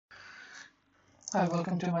Hi,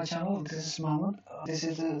 welcome to my channel. This is Mahmoud. This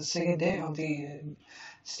is the second day of the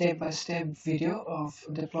step-by-step video of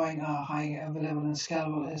deploying a high available and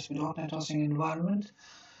scalable ASP.NET hosting environment.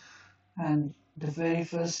 And the very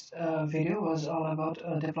first video was all about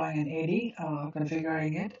deploying an AD,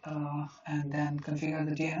 configuring it, and then configure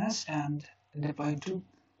the DNS and deploying two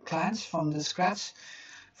clients from the scratch,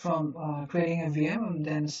 from creating a VM and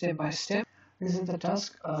then step by step. This is the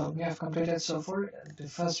task we have completed so far. The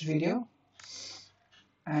first video.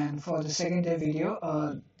 And for the second day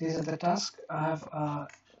video, these are the tasks I have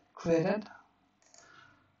created.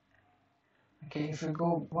 Okay, if you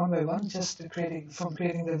go one by one, just creating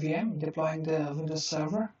the VM, deploying the Windows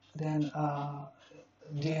server, then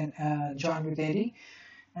join with AD,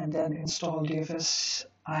 and then install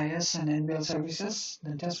DFS-IS and NBL services,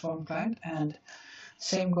 then test form client, and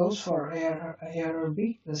same goes for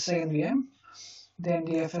ARRB, the second VM. Then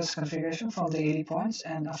DFS configuration from the 80 points,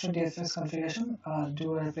 and after DFS configuration,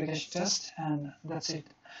 do a replication test, and that's it.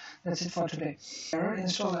 That's it for today. Error,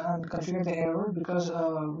 install and configure the error because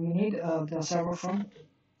we need the server from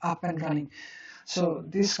up and running. So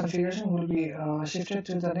this configuration will be shifted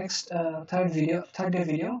to the next third day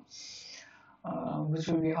video, which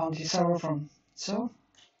will be on the server from. So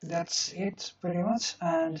that's it pretty much.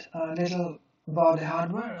 And a little about the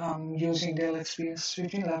hardware. I'm using Dell XPS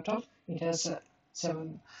 15 laptop. It has a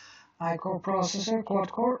 7 iCore processor,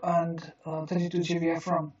 quad core, and 32 GB of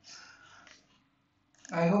RAM.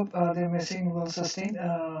 I hope the machine will sustain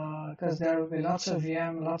because there will be lots of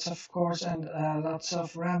VM, lots of cores, and lots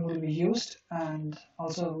of RAM will be used. And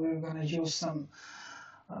also we're going to use some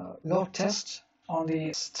load tests on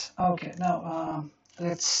the. Okay, now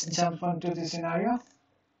let's jump onto the scenario.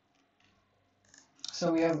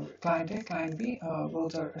 So we have client A, client B,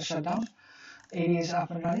 both are shut down. AD is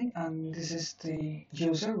up and running, and this is the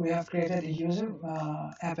user. We have created a user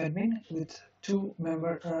app admin with two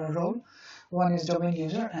member role. One is domain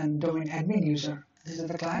user and domain admin user. These are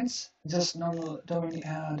the clients, just normal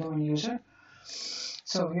domain user.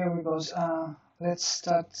 So here we go. Let's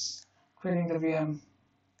start creating the VM.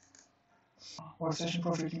 WorkStation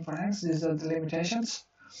Pro 15 for next. These are the limitations.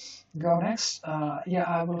 Go next. Yeah,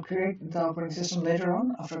 I will create the operating system later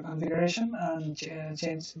on after configuration and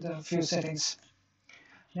change the few settings.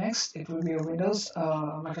 Next, it will be a Windows,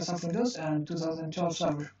 Microsoft Windows and 2012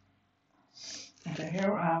 server. Okay,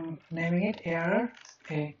 here I'm naming it ARR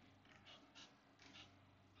A.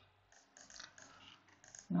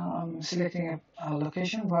 Now I'm selecting a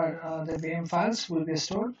location where the VM files will be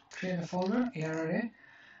stored. Create a folder ARR A,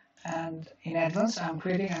 and in advance I'm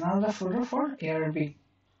creating another folder for ARB,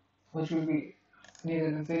 which will be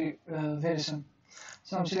needed very soon.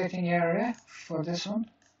 So I'm selecting ARR for this one.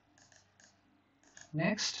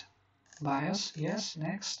 Next, BIOS, yes,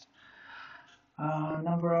 next.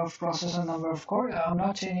 Number of processor, number of core. I'm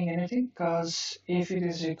not changing anything because if it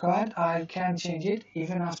is required, I can change it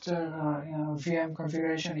even after VM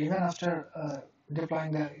configuration, even after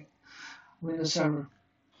deploying the Windows server.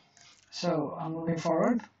 So I'm moving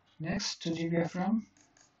forward. Next, 2 GB of RAM,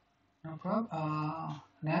 no problem.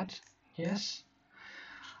 NAT, yes.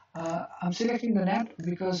 I'm selecting the NAT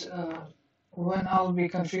because when I'll be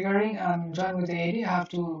configuring and join with the AD, I have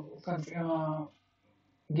to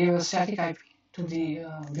give a static IP to the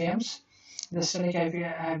VMs. The static IP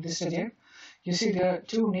I have listed here. You see there are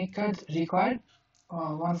two NIC cards required,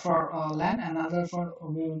 one for LAN and another for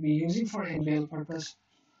we will be using for NBL purpose.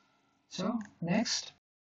 So next.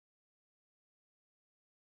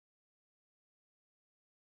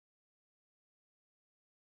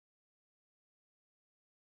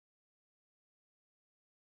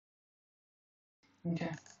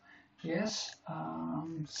 Okay, yes,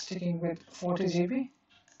 sticking with 40 GB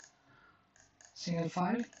single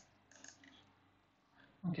file.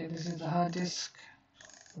 Okay, this is the hard disk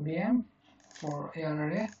VM for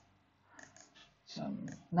ARRA. So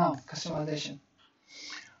now customization.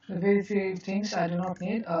 The very few things I do not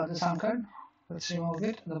need the sound card. Let's remove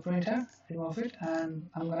it. The printer, remove it, and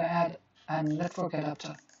I'm gonna add a network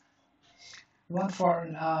adapter. One for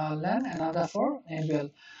LAN, another for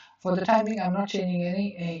NBL. For the timing, I'm not changing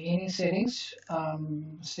any settings.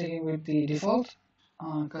 Sticking with the default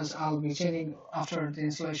because I'll be changing after the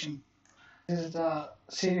installation. This is the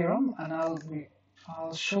CD-ROM, and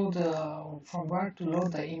I'll show from where to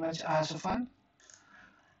load the image ISO file.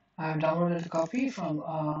 I have downloaded a copy from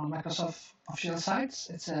Microsoft official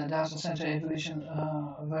sites. It's a Data Center Evolution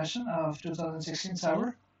version of 2016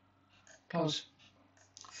 server. Close.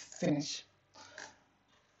 Finish.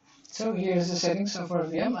 So here's the settings of our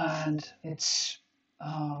VM, and it's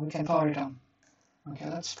we can power it on. Okay,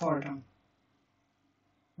 let's power it on.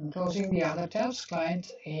 I'm closing the other tabs,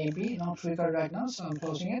 client A, B, not triggered right now, so I'm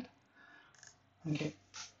closing it. Okay.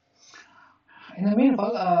 In the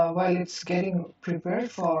meanwhile, while it's getting prepared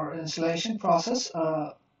for installation process,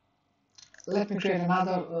 let me create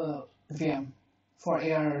another VM for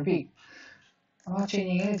ARB. I'm not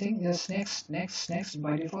changing anything, just next, next, next.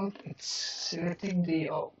 By default, it's selecting the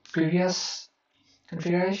previous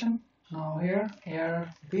configuration. Now here,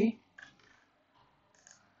 ARB,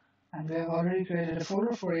 and we have already created a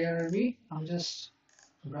folder for ARB. I'm just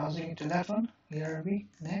browsing to that one, ARB,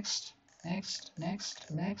 next, next,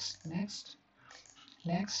 next, next, next,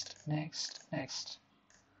 next, next, next.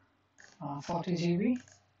 40 GB.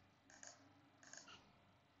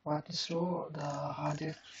 What to store the hard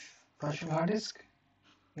disk, virtual hard disk,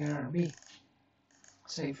 ARB,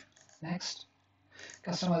 save, next.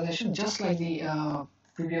 Customization, just like the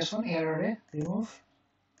previous one, ARR, remove,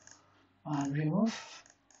 and remove.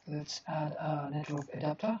 Let's add a network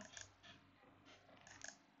adapter.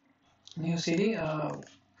 New CD to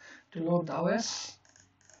load the OS.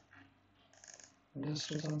 Windows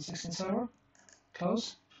 2016 server.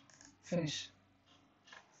 Close. Finish.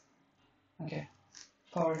 Okay.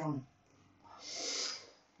 Power it on.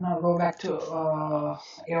 Now go back to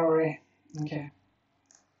ARR. Okay.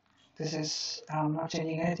 This is not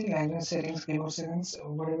changing anything. Language settings, keyboard settings,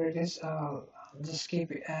 whatever it is, just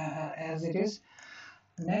keep it as it is.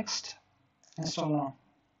 Next. Install now.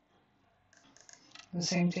 The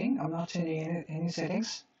same thing, I'm not changing any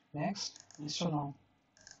settings. Next, install now.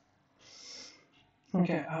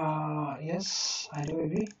 Okay, yes, I do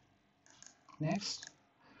agree. Next,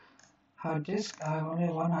 hard disk, I have only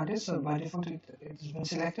one hard disk, so by default it's been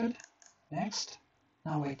selected. Next,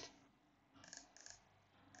 now wait.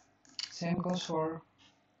 Same goes for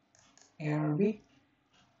ARB.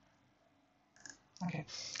 Okay,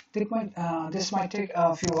 this might take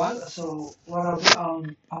a few while, so what I'll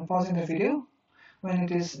do, I'm pausing the video. When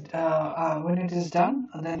it is done,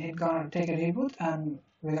 then it's gonna take a reboot, and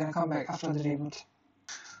we're gonna come back after the reboot.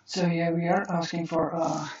 So here we are asking for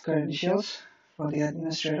credentials for the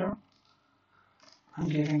administrator. I'm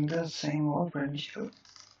giving the same old credential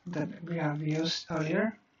that we have used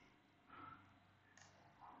earlier.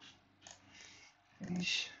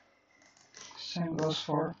 Finish. Same goes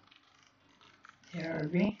for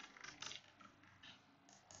ARB.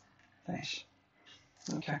 Finish.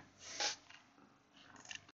 Okay.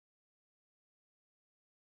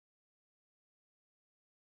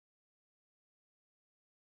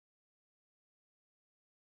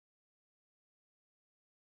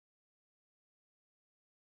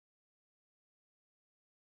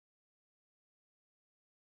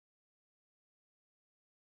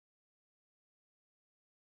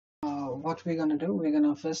 What we're gonna do, we're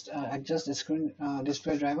gonna first adjust the screen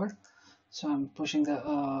display driver. So I'm pushing the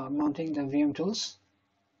mounting the VM tools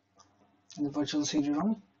in the virtual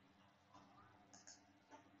CD-ROM.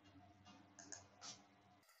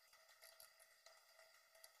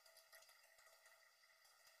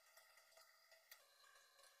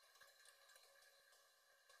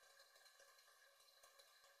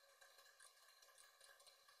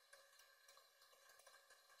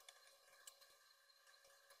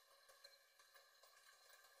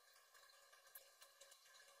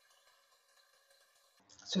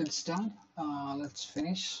 So it's done. Let's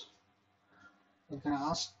finish. We're gonna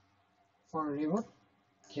ask for a reboot.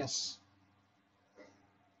 Yes.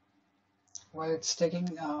 While it's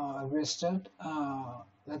taking a restart,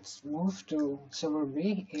 let's move to server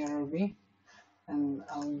B, ARB, and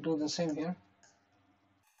I'll do the same here.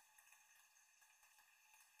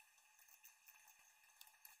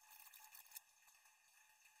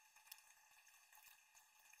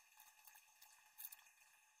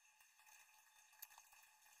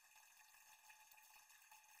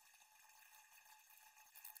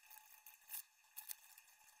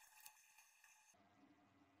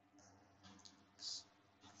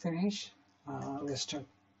 Finish, restart.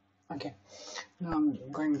 Okay, now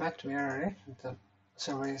I'm going back to ARA. The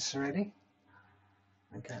server is ready.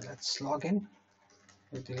 Okay, let's log in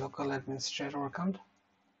with the local administrator account.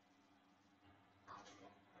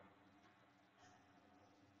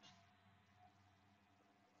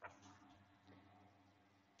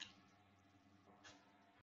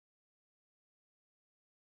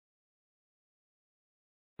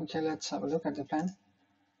 Okay, let's have a look at the plan.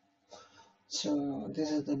 So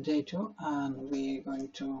this is the day 2, and we're going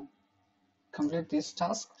to complete this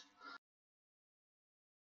task.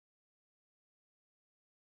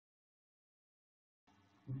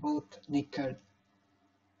 Both naked.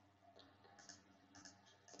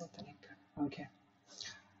 Okay,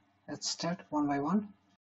 let's start one by one.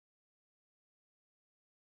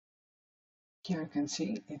 Here you can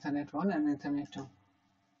see Ethernet 1 and Ethernet 2.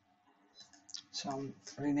 So I'm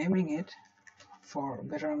renaming it for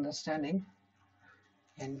better understanding.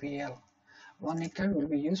 NBL. One NIC card will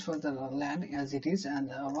be used for the LAN as it is, and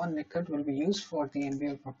one NIC card will be used for the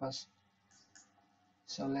NBL purpose.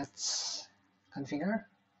 So let's configure.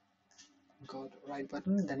 Go to right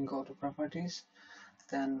button, then go to properties,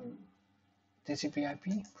 then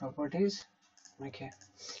TCP/IP properties. Okay,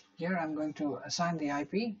 here I'm going to assign the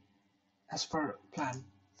IP as per plan,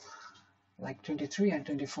 like 23 and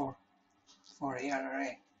 24 for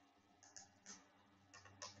ARRA.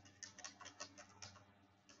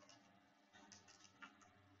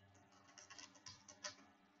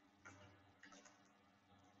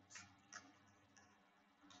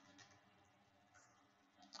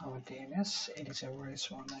 Our DNS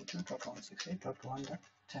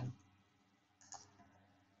 87.192.168.1.10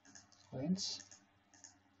 wins.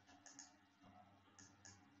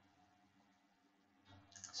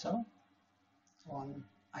 So one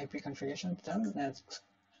IP configuration done. Next,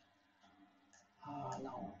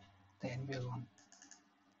 now the NBL one.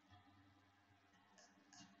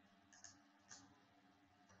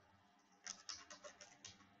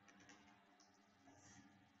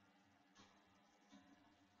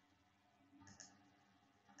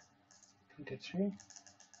 (23,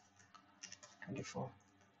 24).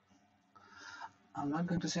 I'm not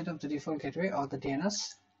going to set up the default gateway or the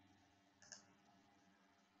DNS.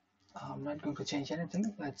 I'm not going to change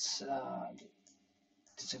anything. Let's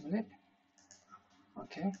disable it.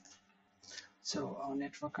 Okay. So our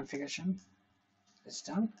network configuration is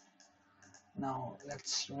done. Now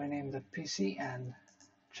let's rename the PC and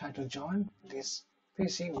try to join this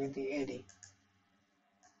PC with the AD.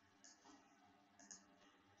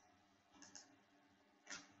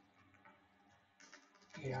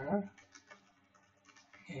 ARR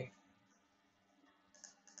A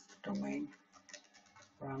domain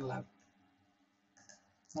run lab.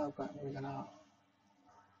 Now we're gonna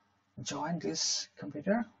join this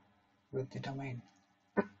computer with the domain.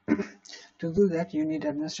 To do that, you need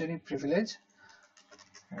administrative privilege.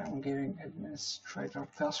 Here I'm giving administrator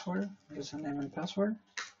password, username and password.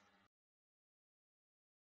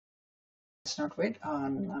 Let's not wait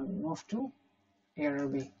and move to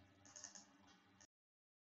ARB.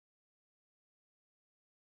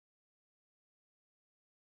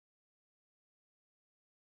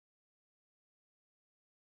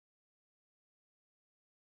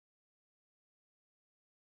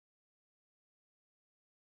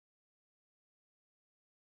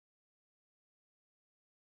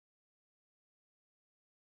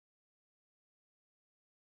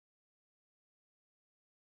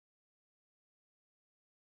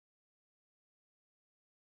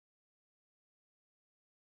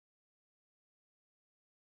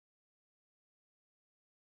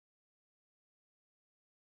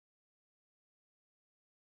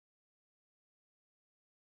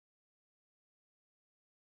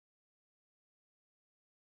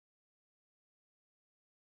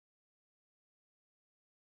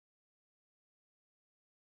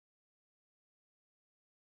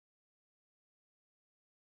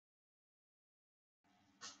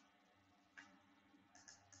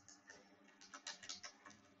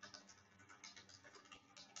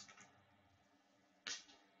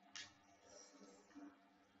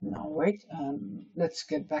 Now wait and let's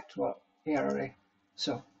get back to our ARRA.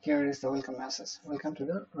 So here is the welcome message. Welcome to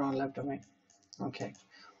the run lab domain. Okay.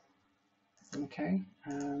 Okay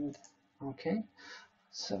and okay.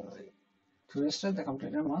 So to restart, the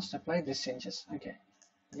computer must apply these changes. Okay.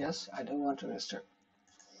 Yes, I don't want to restart.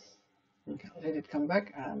 Okay, let it come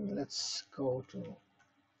back and let's go to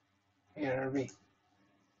ARB.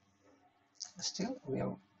 Still we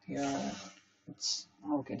are here. It's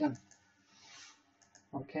okay, done.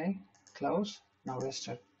 Okay, close. Now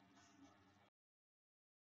restart.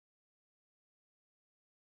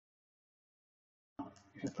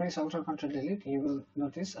 If you press Alt or Control Delete, you will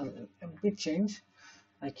notice a bit change.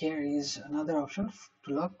 Like here is another option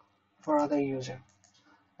to log for other user.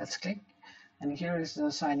 Let's click, and here is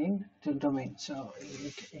the sign in to domain. So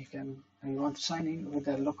you want to sign in with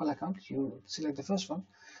the local account, you select the first one,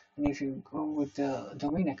 and if you go with the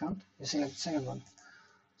domain account, you select the second one.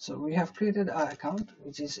 So we have created our account,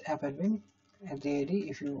 which is app admin at the AD.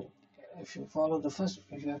 If you have followed the first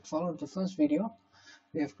video,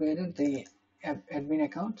 we have created the app admin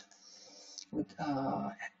account with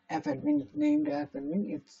app admin, named app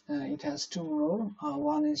admin. It has two roles.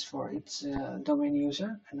 One is for its domain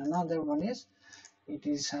user, and another one is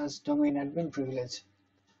has domain admin privilege.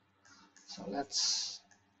 So let's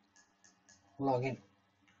log in.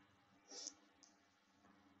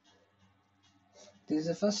 this is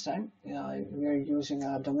the first time we are using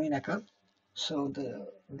a domain account, so the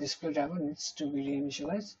display driver needs to be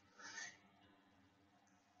reinitialized.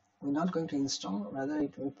 We're not going to install, rather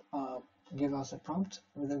it will give us a prompt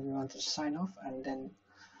whether we want to sign off and then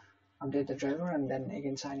update the driver and then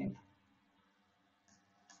again sign in.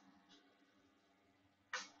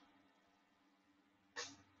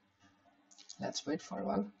 Let's wait for a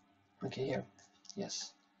while. Okay, here,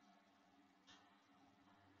 yes.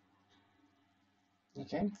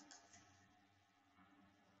 Okay,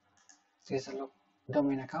 here's a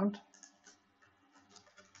domain account.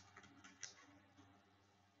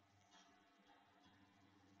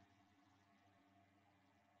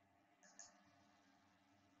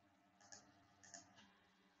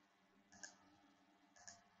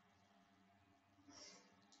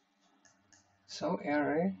 So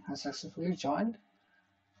ARR has successfully joined.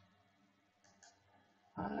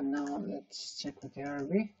 Now let's check with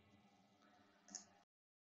ARB.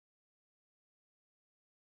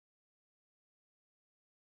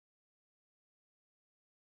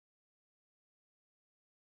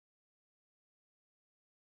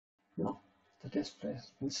 No, the display has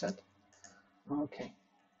been set. Okay.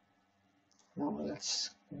 Now let's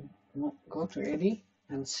go to AD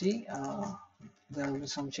and see there will be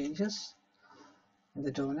some changes in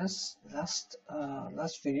the donors. Last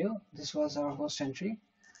video, this was our host entry,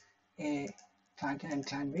 a client A and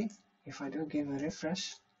client B. If I do give a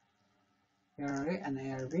refresh, ARA and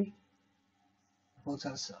ARB both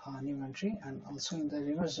has a new entry, and also in the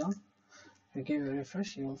reverse zone, if you give a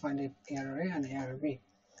refresh, you will find it ARA and ARB.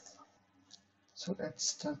 So let's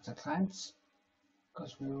start the clients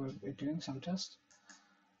because we will be doing some tests.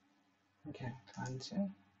 Okay, client A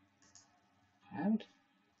and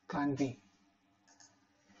client B.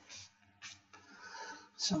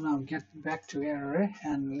 So now get back to ARA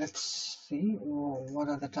and let's see what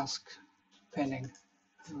are the tasks pending.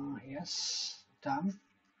 Yes, done,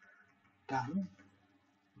 done,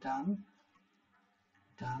 done,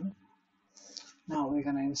 done. Now we're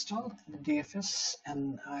going to install the DFS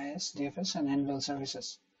and IIS, DFS and DELL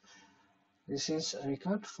services. This is a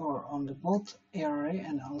record for on the both ARA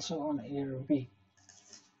and also on ARB.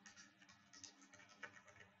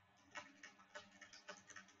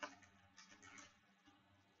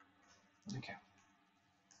 Okay.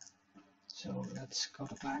 So let's go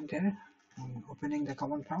to client here. I'm opening the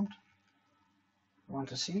command prompt. I want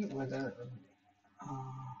to see whether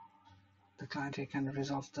the client here can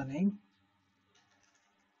resolve the name.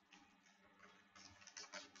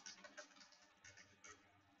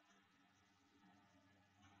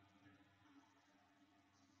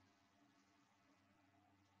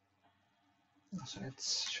 So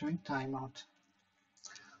it's showing timeout.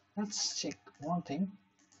 Let's check one thing.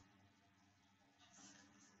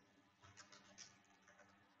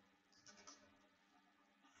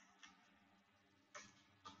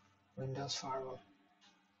 Windows firewall.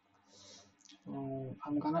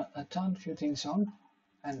 I'm gonna turn a few things on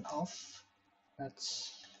and off.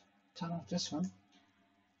 Let's turn off this one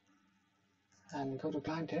and go to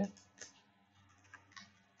client here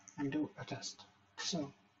and do a test.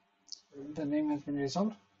 So the name has been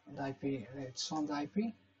resolved. The IP, it's on the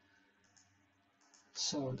IP.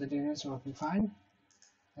 So the data is working fine.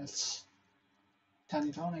 Let's turn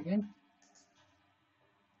it on again.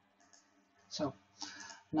 So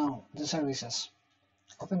now the services.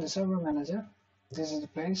 Open the server manager. This is the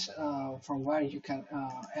place from where you can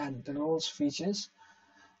add the roles, features,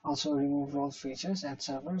 also remove role features, add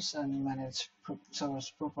servers, and manage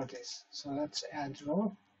servers properties. So let's add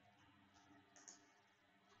role.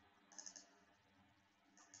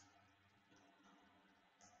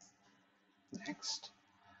 Next,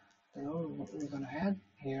 the role we're going to add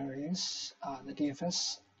here is the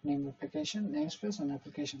DFS name application, namespace, and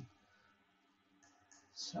application.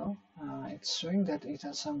 So it's showing that it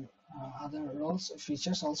has some other roles,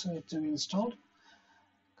 features also need to be installed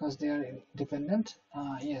because they are dependent.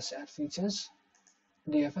 Yes, add features,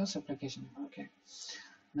 DFS application. Okay.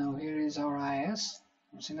 Now here is our IIS.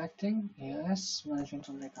 I'm selecting yes, management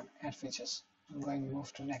of record, add features. I'm going to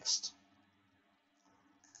move to next.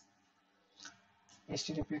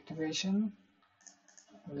 HTTP activation,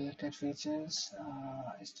 related features,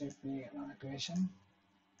 HTTP non-activation.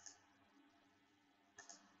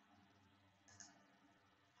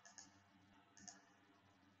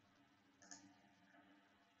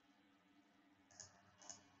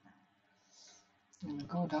 And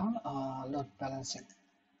go down, load balancing,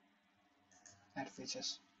 add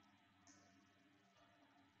features.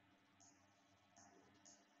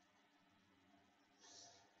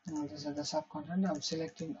 Now these are the sub-content. I'm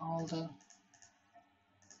selecting all the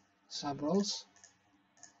sub-roles,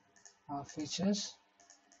 features,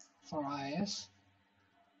 for IIS.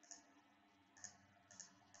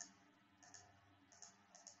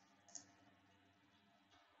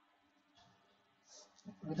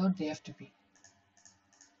 Without the FTP,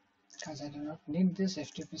 because I do not need this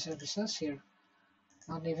FTP services here,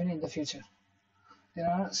 not even in the future. There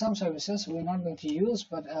are some services we're not going to use,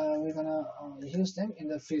 but we're gonna use them in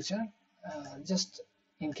the future, just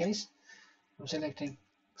in case. I'm selecting,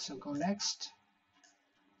 so go next.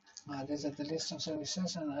 These are the list of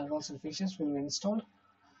services and roles and features we will install.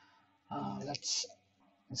 Let's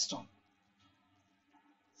install.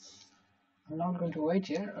 I'm not going to wait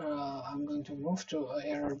here. I'm going to move to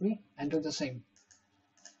ARB and do the same.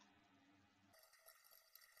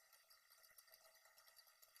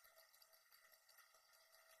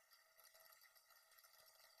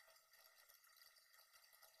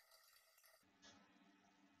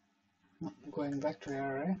 Going back to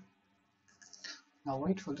ARA. Now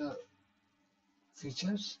wait for the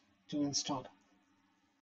features to install.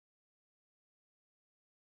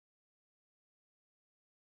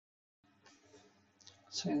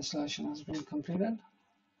 So installation has been completed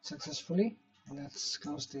successfully. Let's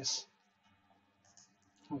close this.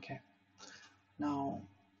 Okay. Now,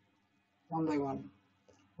 one by one,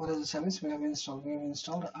 what is the service we have installed? We have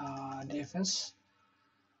installed DFS,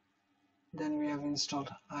 then we have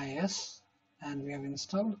installed IIS, and we have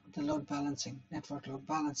installed the load balancing, network load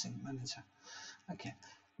balancing manager. Okay.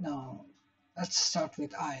 Now, let's start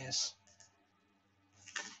with IIS.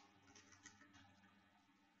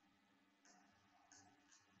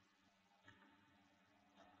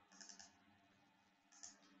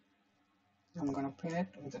 I'm going to pin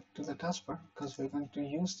it to the taskbar because we're going to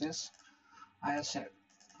use this IIS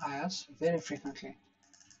very frequently.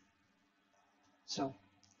 So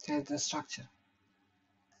here's the structure.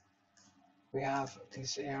 We have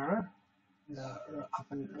this ARR, the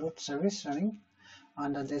up and root service running.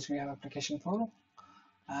 Under this we have application pool,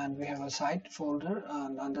 and we have a site folder,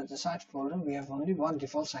 and under the site folder we have only one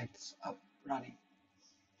default site up running.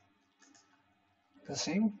 The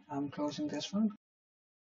same, I'm closing this one.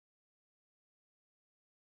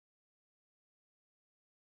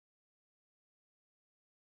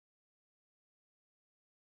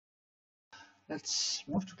 Let's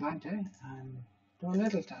move to client A and do a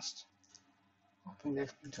little test. Open the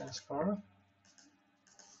Internet Explorer.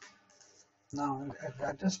 Now at the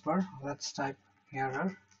address bar, let's type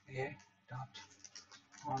error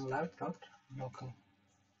a.onlive.local.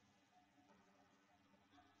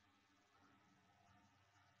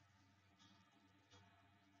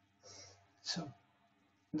 So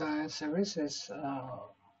the service is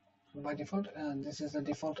by default, this is the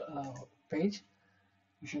default page.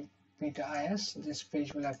 If you beat the IIS, this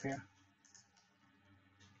page will appear.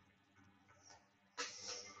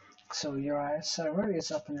 So your IIS server is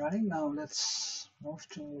up and running. Now let's move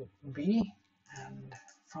to B, and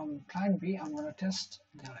from client B, I'm going to test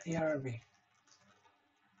the ARB.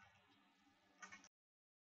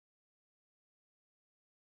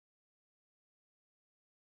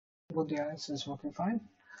 Both the IIS is working fine.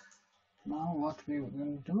 Now what we're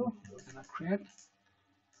going to do, we're going to create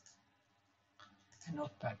a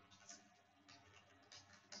notepad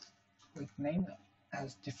with name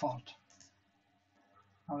as default.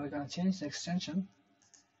 Now we're going to change the extension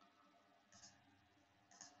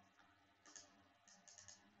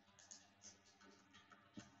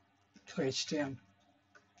to HTML.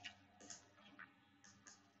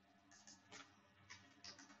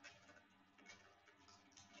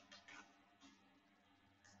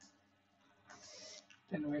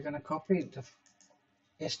 Then we're going to copy the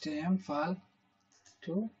HTML file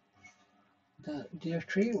to the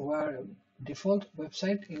directory where default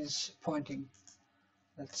website is pointing.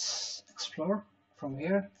 Let's explore from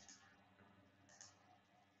here.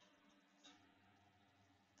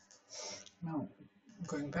 Now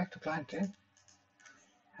going back to client A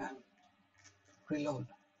and reload.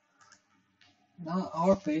 Now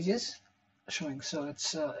our page is showing, so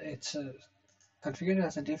it's configured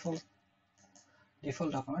as a default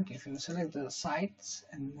document. If you select the sites,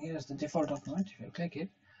 and here's the default document, if you click it,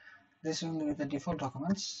 this will be the default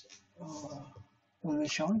documents will be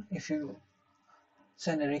shown if you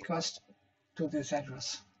send a request to this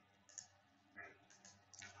address.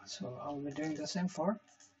 So I'll be doing the same for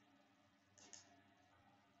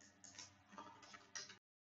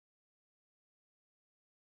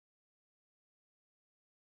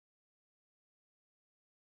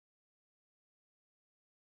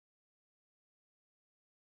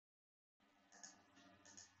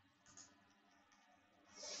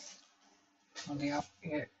the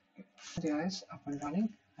IIS up and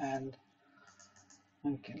running. And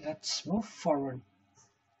okay, let's move forward.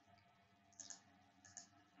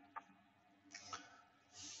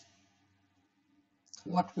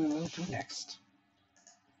 what we will do next.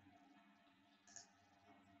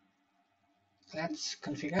 Let's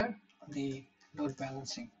configure the load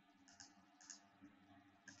balancing.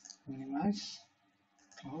 Minimize,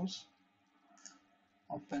 close,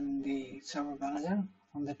 open the server manager.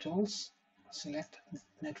 From the tools, select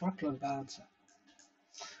network load balancer.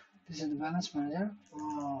 This is the balance manager.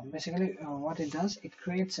 Basically, what it does, it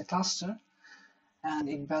creates a cluster and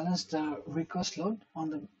it balances the request load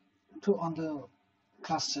on the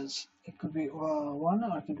clusters. It could be one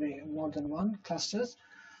or it could be more than one clusters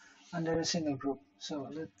under a single group. So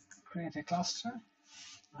let's create a cluster.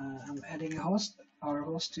 I'm adding a host. Our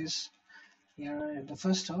host is here. The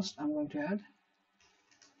first host I'm going to add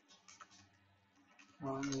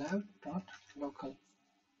lab.local.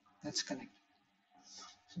 Let's connect.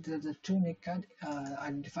 So the two NIC card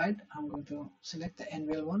identified. I'm going to select the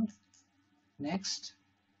NVL one. Next,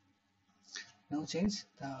 no change,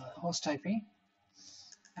 the host IP,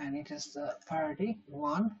 and it is the priority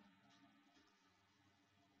 1.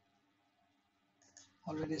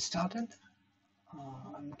 Already started.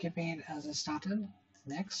 I'm keeping it as a started.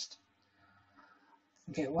 Next.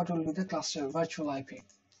 Okay, what will be the cluster virtual IP?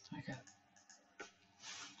 Okay.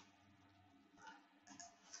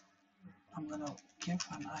 I'm gonna give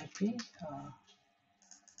an IP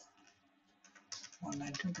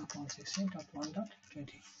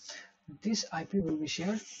 192.168.1.20. This IP will be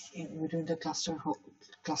shared in between the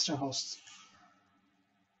cluster hosts.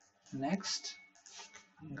 Next,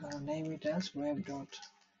 I'm gonna name it as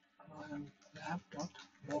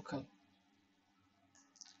web.lab.local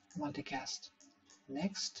multicast.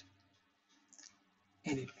 Next,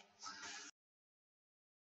 edit.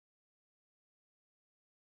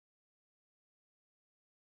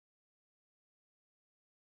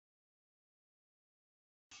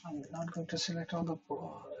 I'm not going to select all the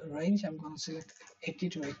range. I'm going to select 80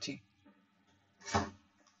 to 80.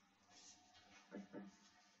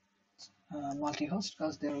 Multi-host,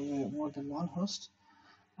 because there will be more than one host.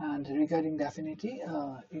 And regarding the affinity,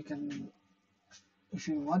 you can, if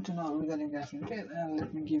you want to know regarding the affinity,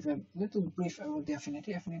 let me give a little brief about the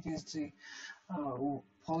affinity. Affinity is the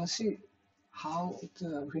policy, how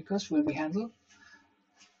the request will be handled.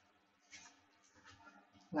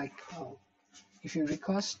 Like if you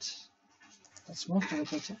request, let's move to the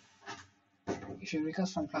picture. If you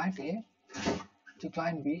request from client A to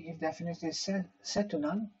client B, if the affinity is set to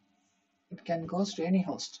none, it can go to any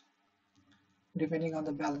host depending on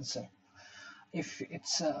the balancer. If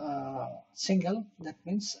it's single, that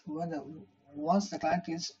means once the client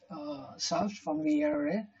is served from the ARR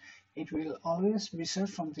A, it will always be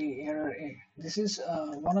served from the ARR A. This is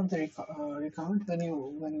one of the requirements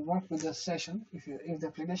when you work with the session. If the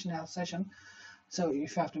application has session, so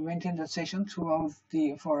if you have to maintain the session throughout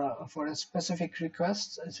for a specific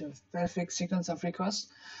request, a specific sequence of requests,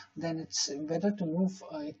 then it's better to move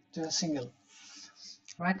it to a single.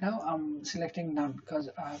 Right now I'm selecting none because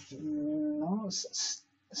I have no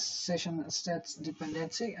session stats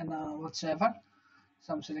dependency and whatsoever,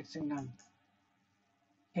 so I'm selecting none.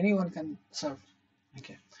 Anyone can serve.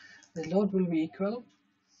 Okay, the load will be equal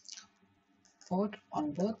port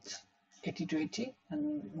on both 80 to 80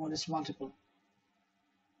 and mode is multiple.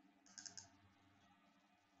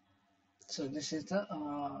 So this is the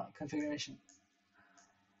configuration.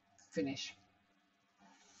 Finish.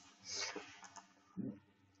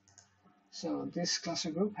 So this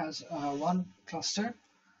cluster group has one cluster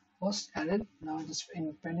host added. Now it is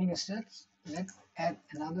in pending states. Let's add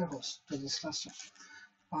another host to this cluster.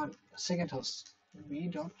 Or second host,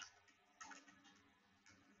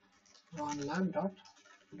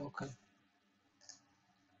 b.1lab.local.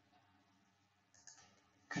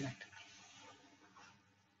 Connect.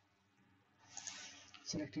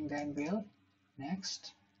 Selecting the NBL.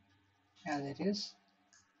 Next, as it is,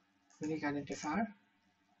 unique identifier.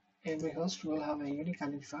 Every host will have a unique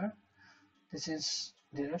identifier. This is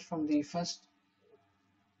derived from the first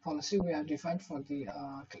policy we have defined for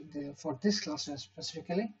for this cluster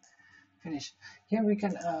specifically. Finish. Here we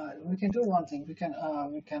can do one thing. We can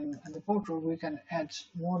in the port rule we can add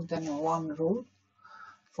more than one rule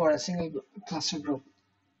for a single cluster group.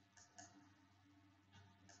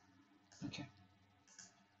 Okay.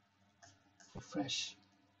 Refresh.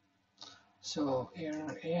 So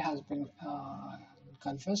ARR A has been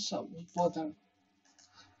confessed, so both are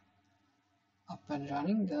up and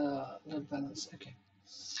running. The load balance. Okay.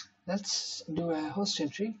 Let's do a host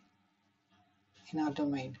entry in our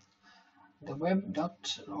domain. The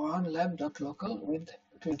web.lab.local with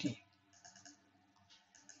 20.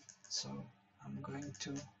 So I'm going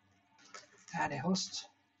to add a host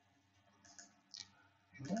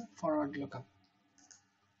in the forward lookup.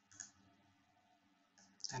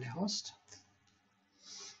 add a host,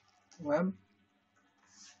 web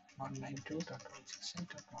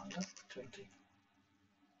 192.168.1.20,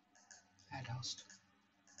 add host,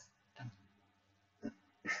 done.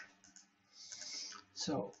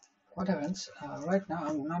 So what happens right now,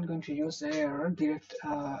 I'm not going to use the ARR direct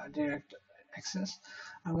access.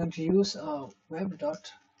 I'm going to use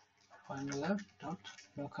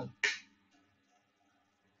web.finallab.local.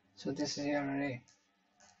 So this is ARR.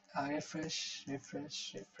 Refresh.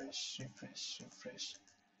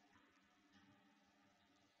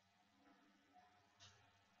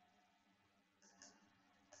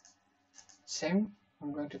 Same,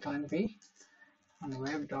 I'm going to client B on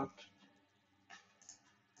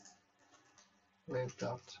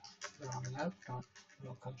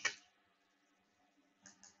web.finallab.local.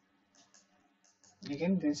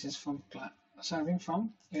 Again, this is from serving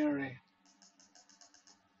from ARR.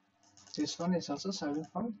 This one is also serving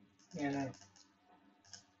from ARR.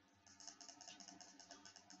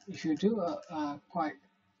 If you do quite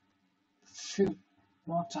few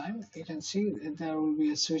more time, you can see that there will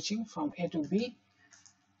be a switching from A to B.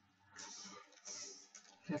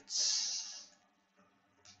 Let's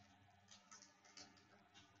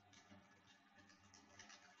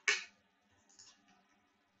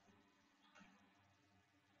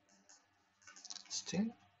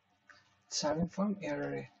still serving from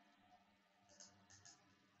ARR.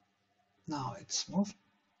 Now it's moved.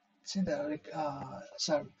 See the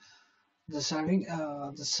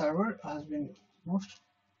server has been moved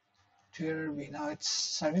to ARR B. Now it's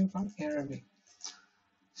serving from ARR B.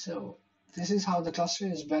 So this is how the cluster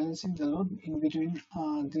is balancing the load in between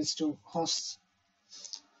these two hosts.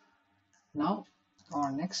 Now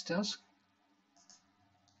our next task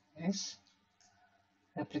is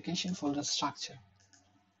application folder structure.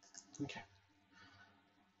 Okay.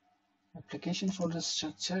 Application folder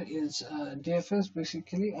structure is DFS,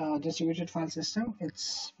 basically a distributed file system.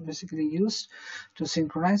 It's basically used to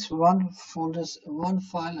synchronize one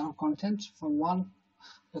file or content from one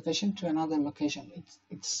location to another location.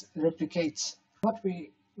 It replicates. What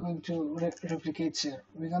we going to replicate here?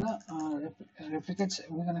 We're gonna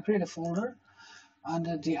We're gonna create a folder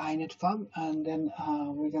under the inet pub, and then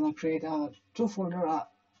we're gonna create two folder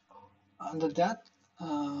under that.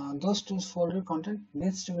 Those two folder content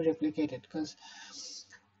needs to be replicated because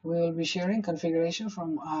we will be sharing configuration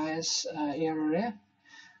from IIS ARR,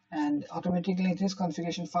 and automatically this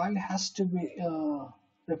configuration file has to be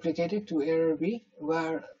replicated to ARR B,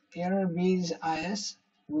 where ARR B's IIS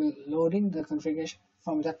will loading the configuration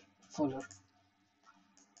from that folder.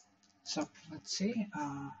 So let's see,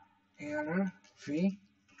 ARR V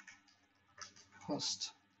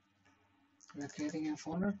host. We're creating a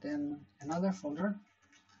folder, then another folder,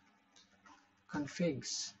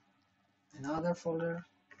 configs, another folder,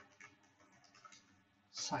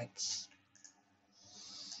 sites.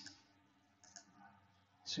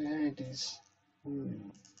 So here it is,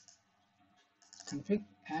 config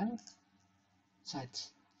and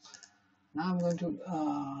sites. Now I'm going to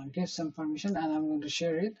give some permission, and I'm going to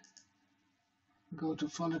share it. Go to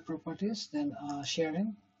folder properties, then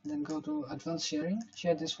sharing, then go to advanced sharing,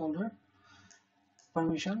 share this folder.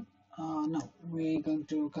 Permission, no, we're going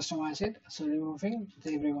to customize it, so removing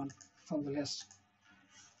the everyone from the list.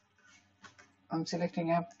 I'm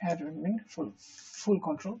selecting app admin full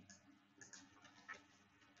control,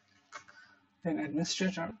 then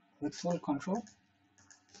administrator with full control,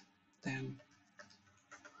 then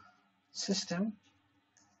system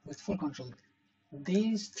with full control.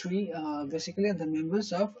 These three basically are the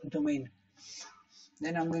members of domain.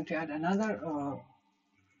 Then I'm going to add another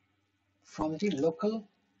from the local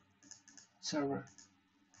server,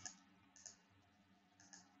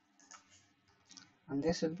 and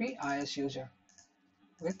this will be IIS user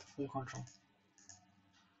with full control.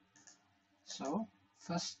 So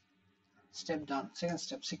first step done. Second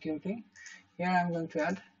step, security. Here I'm going to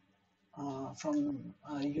add from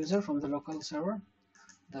a user from the local server.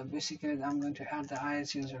 Basically I'm going to add the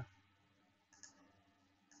IIS user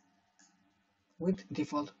with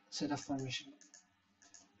default set of permission.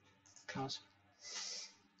 Close.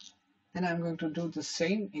 Then I'm going to do the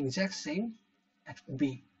exact same at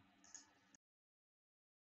B.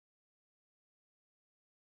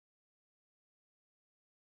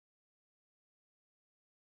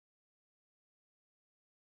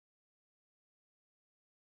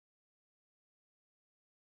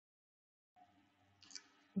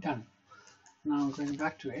 Done. Now going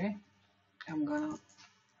back to A, I'm gonna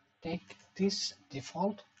take this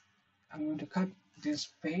default, I'm going to cut this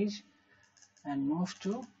page and move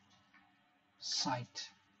to site.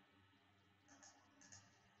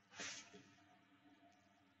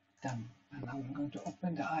 Done. and I'm going to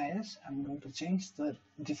open the IIS. I'm going to change the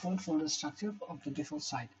default folder structure of the default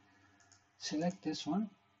site. Select this one,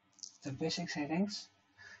 the basic settings.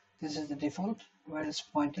 This is the default where it's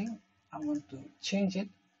pointing. I'm going to change it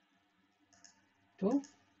to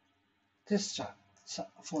this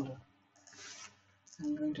folder.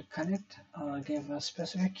 I'm going to connect, give a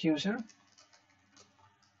specific user,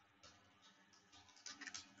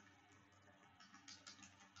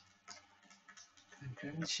 and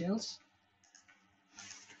credentials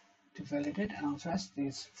to validate and authorize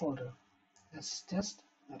this folder. Let's test.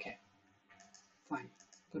 Okay, fine,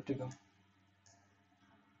 good to go.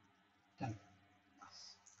 Done.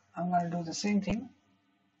 I'm going to do the same thing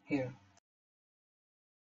here.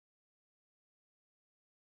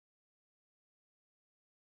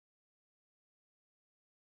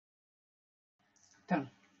 Done.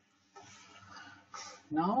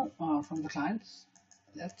 Now from the clients,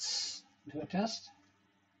 let's do a test.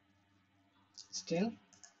 Still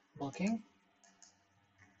working.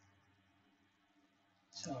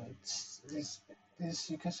 So it's this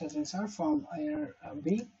request has been served from ARR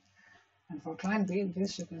B, and for client B,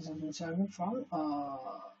 this request has been served from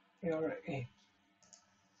ARR A.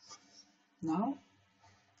 Now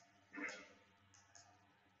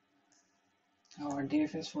our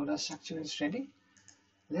DFS folder structure is ready.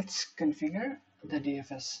 Let's configure the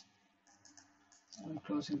DFS. I'm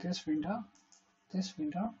closing this window.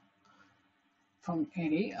 From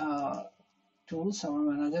AD tool, server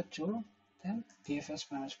manager tool, then DFS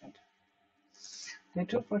management. They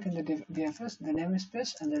took part in the DFS, the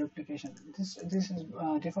namespace, and the replication. This is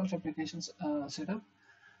default replications setup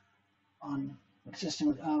on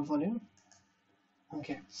system volume.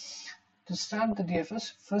 Okay. To start the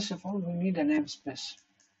DFS, first of all, we need a namespace.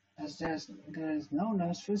 As there is no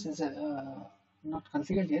namespace, is not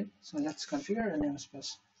configured yet. So let's configure a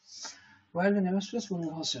namespace. Where the namespace will be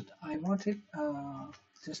hosted, I want it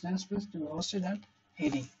this namespace to be hosted at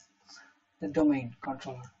AD, the domain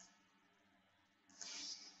controller,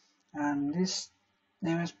 and this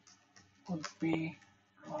namespace would be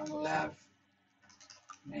lab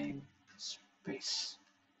namespace.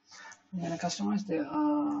 I'm going to customize the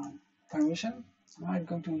permission. I'm not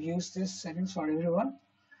going to use these settings for everyone.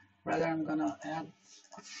 Rather, I'm going to add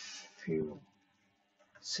a few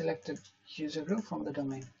selected user group from the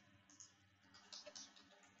domain.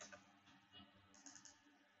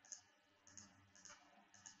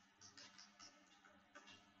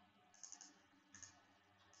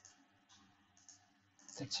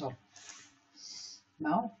 That's all.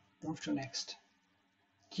 Now move to next.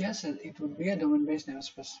 Yes, it would be a domain-based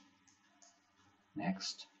namespace.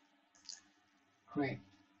 Next, create.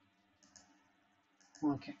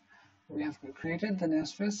 Okay, we have created the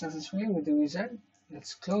namespace successfully with the wizard.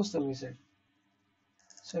 Let's close the wizard.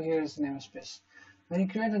 So here is the namespace. When you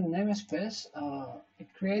create a namespace,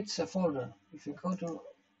 it creates a folder. If you go to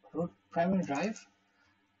root primary drive,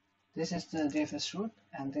 this is the DFS root,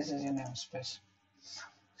 and this is your namespace.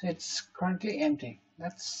 So it's currently empty.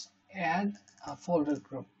 Let's add a folder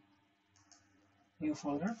group. New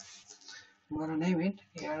folder. I'm going to name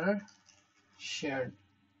it ARR shared.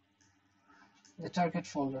 The target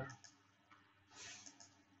folder.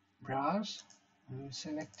 Browse. I'm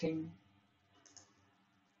selecting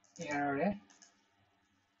ARR.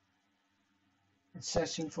 It's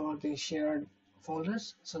searching for the shared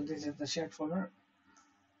folders. So this is the shared folder.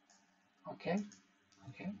 Okay.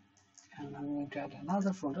 And I'm going to add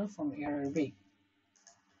another folder from ARR B.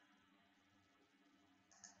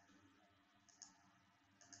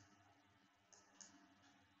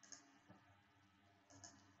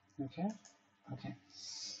 Okay.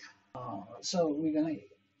 So we're gonna,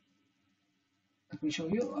 let me show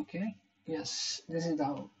you. Okay. Yes, this is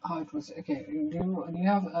how it was. Okay. You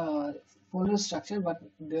have a folder structure, but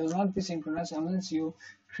they will not be synchronized unless you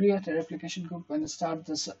create a replication group and start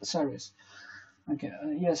the service. Okay.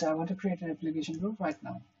 Yes, I want to create a replication group right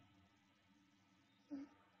now.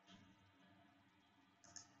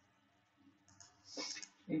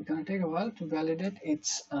 It's gonna take a while to validate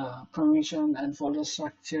its permission and folder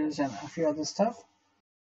structures and a few other stuff.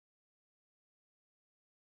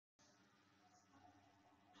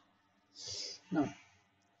 Now,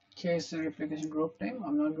 here's the replication group name.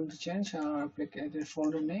 I'm not going to change our replicated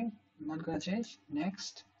folder name. I'm not going to change.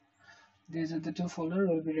 Next. These are the two folders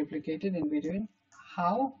will be replicated in between.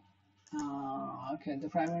 How? Okay, the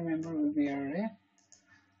primary member will be array.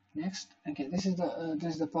 Next. Okay, this is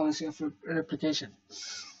the policy of replication.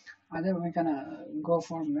 Either we're gonna go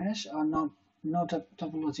for mesh or no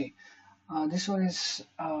topology. This one is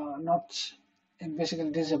not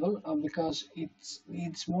basically disable because it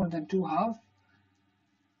needs more than two halves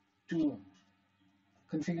to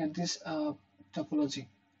configure this topology.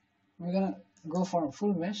 We're gonna go for a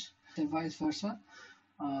full mesh and vice versa.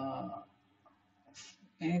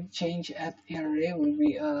 Any change at ARA will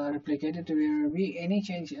be replicated to ARB. Any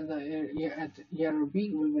change at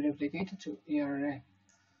ARB will be replicated to ARA.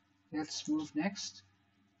 Let's move next.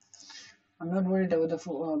 I'm not worried about the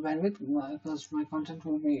full bandwidth because my content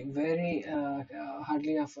will be very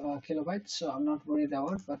hardly of kilobytes, so I'm not worried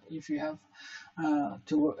about. But if you have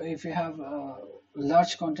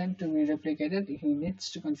large content to be replicated, he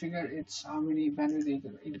needs to configure its how many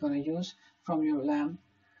bandwidth it's gonna use from your LAN.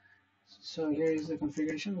 So here is the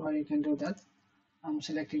configuration where you can do that. I'm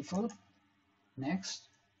selecting full, next,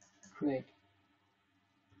 create,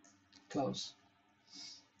 close.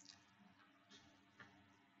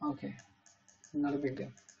 Okay, not a big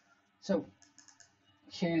deal. So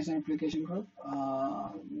here is an application group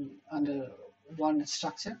under one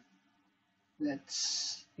structure.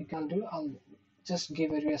 I'll just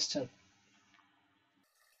give a restart.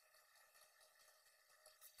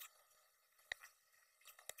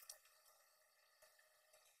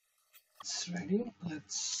 It's ready.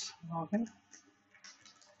 Let's log in.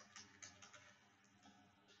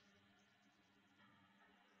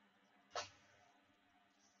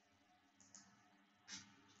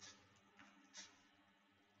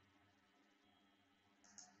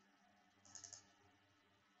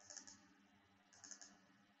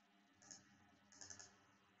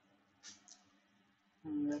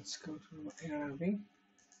 And let's go to ARB.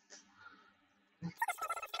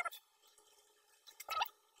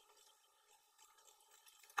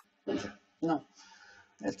 No,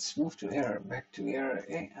 let's move to back to ARA,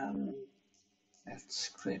 and let's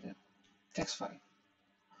create a text file.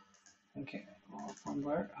 Okay, from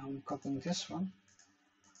where I'm copying this one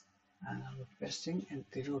and I'm pasting in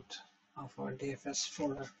the root of our DFS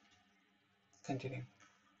folder. Continue.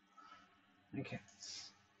 Okay,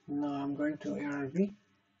 now I'm going to ARB.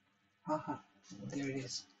 Haha, there it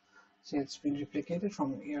is. See, it's been replicated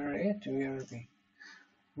from ARA to ARB.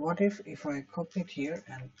 What if I copy it here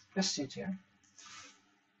and paste it here?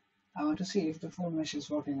 I want to see if the full mesh is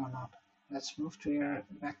working or not. Let's move to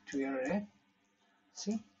back to ARA.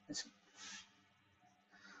 See,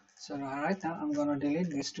 so right now I'm gonna delete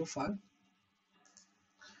these two files,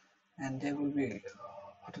 and they will be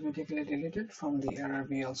automatically deleted from the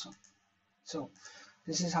ARB also. So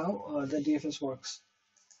this is how the DFS works.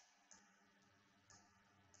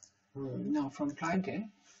 Now from client A,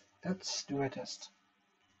 let's do a test.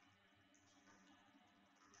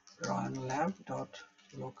 Run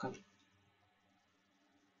lab.local.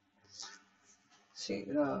 See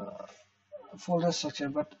the folder structure,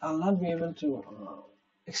 but I'll not be able to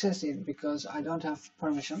access it because I don't have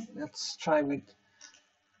permission. Let's try with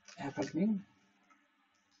app admin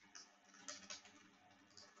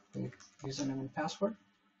with username and password.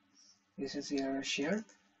 This is here shared.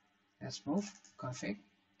 Let's move config.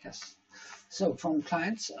 Yes. So from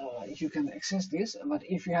clients, you can access this, but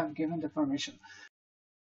if you have given the permission.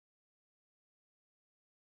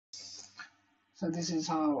 So this is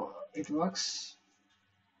how it works.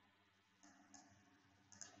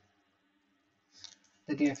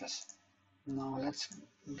 The DFS. Now let's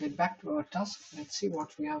get back to our task. Let's see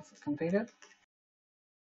what we have completed.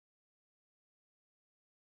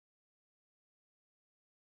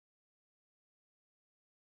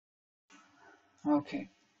 Okay.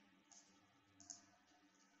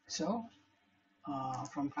 So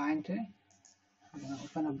from client A, I'm going to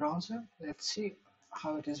open a browser. Let's see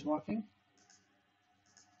how it is working.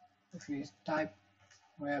 If we type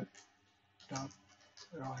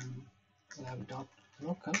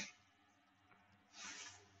web.lab.local,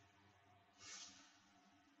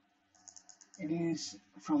 it is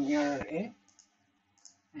from ARA,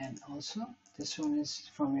 and also this one is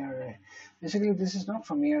from ARA. Basically, this is not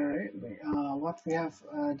from ARA. What we have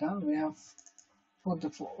done, we have put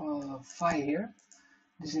the file here.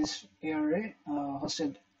 This is ARA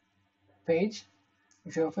hosted page.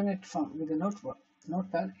 If you open it with the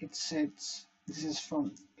notepad, it says this is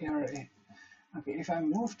from ARA. Okay, if I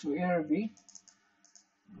move to ARB,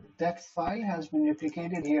 that file has been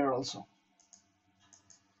replicated here also.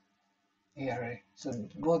 ARA, so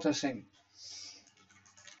both are same.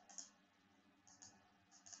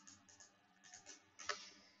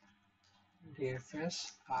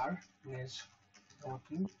 DFS-R is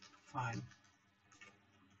working fine.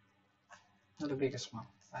 Not a big small,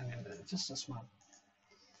 I mean just a small.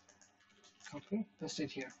 Copy, paste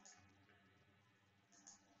it here.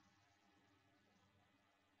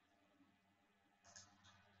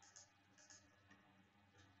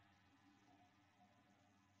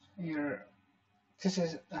 Here, this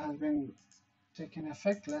has been taken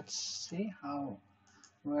effect. Let's see how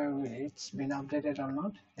where it's been updated or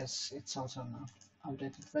not. Yes, it's also an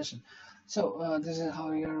updated version. So this is how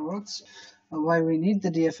ARR works. Why we need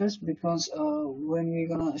the DFS? Because when we're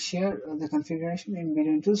gonna share the configuration in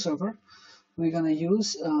between two servers, we're gonna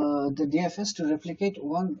use the DFS to replicate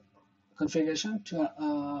one configuration to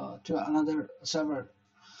another server.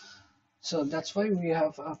 So that's why we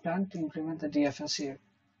have a plan to implement the DFS here.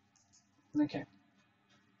 Okay.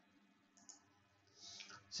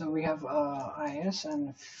 So we have IIS and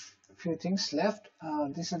a few things left.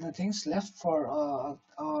 These are the things left for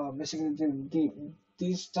basically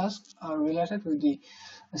these tasks are related with the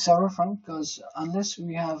server farm, because unless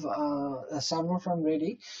we have a server farm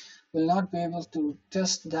ready, we'll not be able to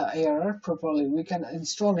test the ARR properly. We can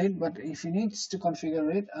install it, but if you need to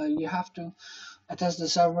configure it, you have to attach the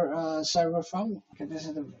server farm. Okay, this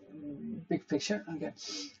is the big picture. Okay,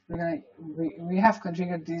 we have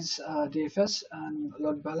configured these DFS and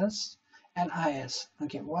load balance and IIS.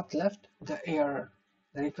 Okay, what left? The ARR,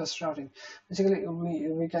 the request routing. Basically,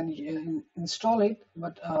 we can install it,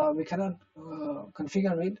 but we cannot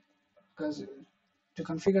configure it, because to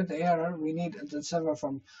configure the ARR we need the server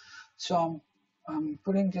farm. So I'm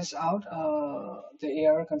putting this out, the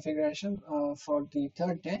ARR configuration for the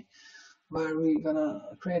third day, where we're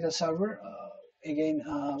gonna create a server. Again,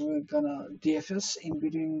 we're gonna DFS in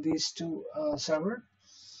between these two server,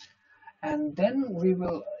 and then we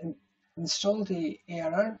will install the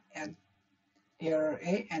ARR and ARR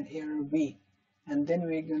A and ARR B, and then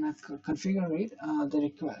we're gonna configure it,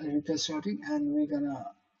 the request routing, and we're gonna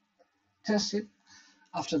test it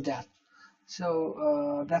after that.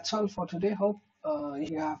 So that's all for today. Hope if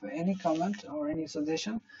you have any comment or any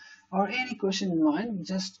suggestion or any question in mind,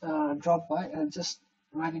 just drop by and just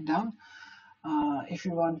write it down. If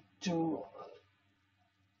you want to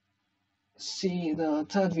see the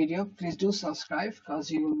third video, please do subscribe, because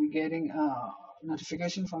you will be getting a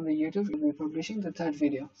notification from the YouTube. We'll be publishing the third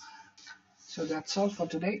video. So that's all for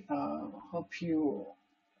today. Hope you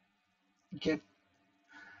get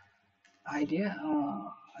idea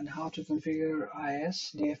on how to configure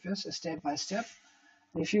IIS DFS step by step.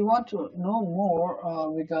 If you want to know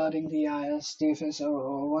more regarding the IIS DFS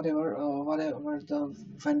or whatever the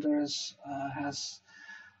vendors has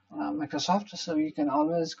Microsoft, so you can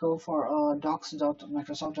always go for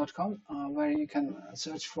docs.microsoft.com, where you can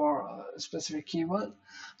search for a specific keyword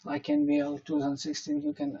like NBL 2016.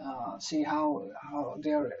 You can see how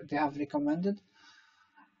they have recommended,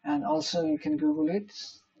 and also you can Google it.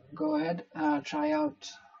 Go ahead, try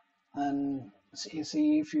out, and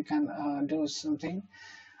see if you can do something.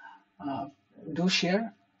 Do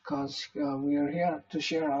share, because we are here to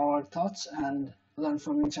share our thoughts and learn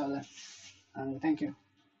from each other. And thank you.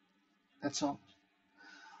 That's all.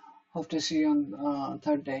 Hope to see you on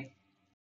third day.